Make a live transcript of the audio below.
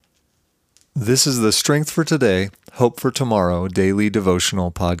This is the Strength for Today, Hope for Tomorrow daily devotional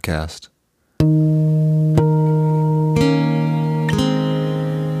podcast.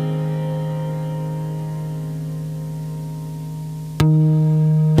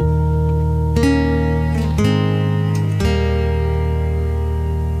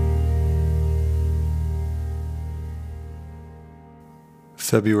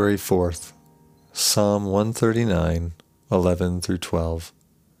 February 4th, Psalm 139, 11 through 12.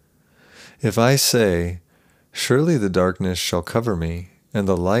 If I say, surely the darkness shall cover me, and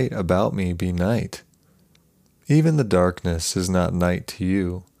the light about me be night. Even the darkness is not night to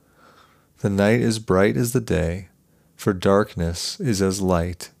you. The night is bright as the day, for darkness is as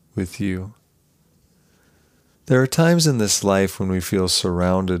light with you. There are times in this life when we feel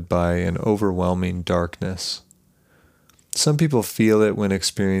surrounded by an overwhelming darkness. Some people feel it when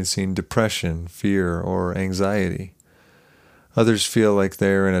experiencing depression, fear, or anxiety. Others feel like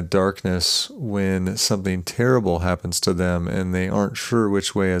they're in a darkness when something terrible happens to them and they aren't sure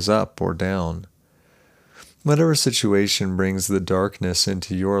which way is up or down. Whatever situation brings the darkness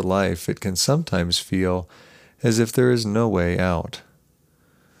into your life, it can sometimes feel as if there is no way out.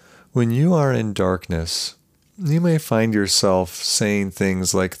 When you are in darkness, you may find yourself saying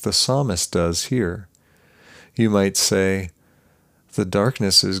things like the psalmist does here. You might say, "The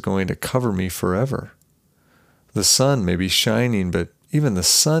darkness is going to cover me forever. The sun may be shining, but even the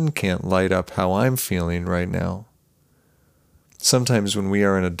sun can't light up how I'm feeling right now." Sometimes when we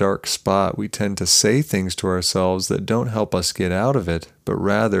are in a dark spot, we tend to say things to ourselves that don't help us get out of it, but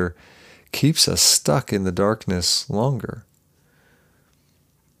rather keeps us stuck in the darkness longer.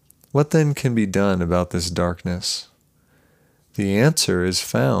 What then can be done about this darkness? The answer is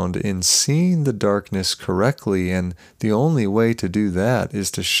found in seeing the darkness correctly, and the only way to do that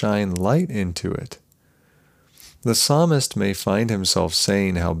is to shine light into it. The psalmist may find himself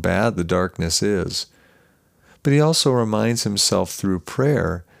saying how bad the darkness is, but he also reminds himself through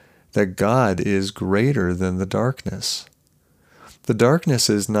prayer that God is greater than the darkness. The darkness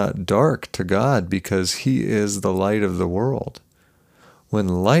is not dark to God because He is the light of the world. When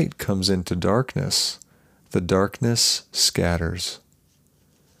light comes into darkness, the darkness scatters.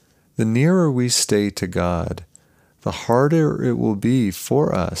 The nearer we stay to God, the harder it will be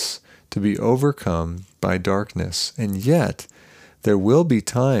for us to be overcome by darkness, and yet there will be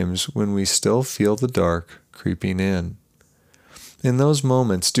times when we still feel the dark creeping in. In those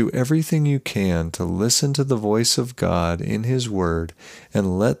moments, do everything you can to listen to the voice of God in His Word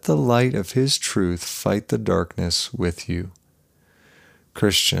and let the light of His truth fight the darkness with you.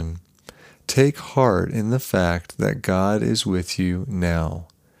 Christian, take heart in the fact that God is with you now.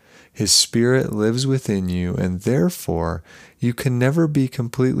 His Spirit lives within you, and therefore you can never be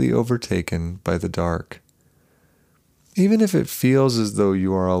completely overtaken by the dark. Even if it feels as though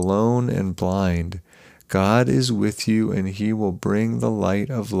you are alone and blind, God is with you and He will bring the light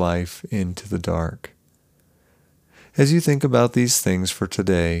of life into the dark. As you think about these things for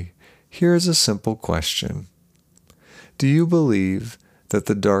today, here is a simple question. Do you believe that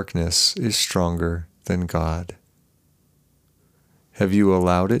the darkness is stronger than God? Have you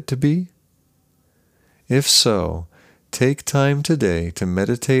allowed it to be? If so, take time today to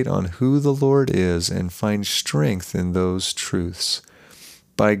meditate on who the Lord is and find strength in those truths.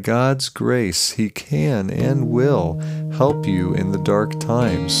 By God's grace, He can and will help you in the dark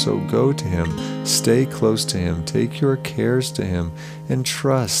times, so go to Him, stay close to Him, take your cares to Him, and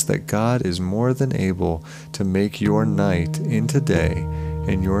trust that God is more than able to make your night into day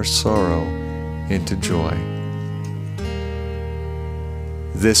and your sorrow into joy.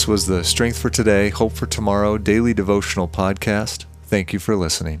 This was the Strength for Today, Hope for Tomorrow daily devotional podcast. Thank you for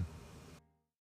listening.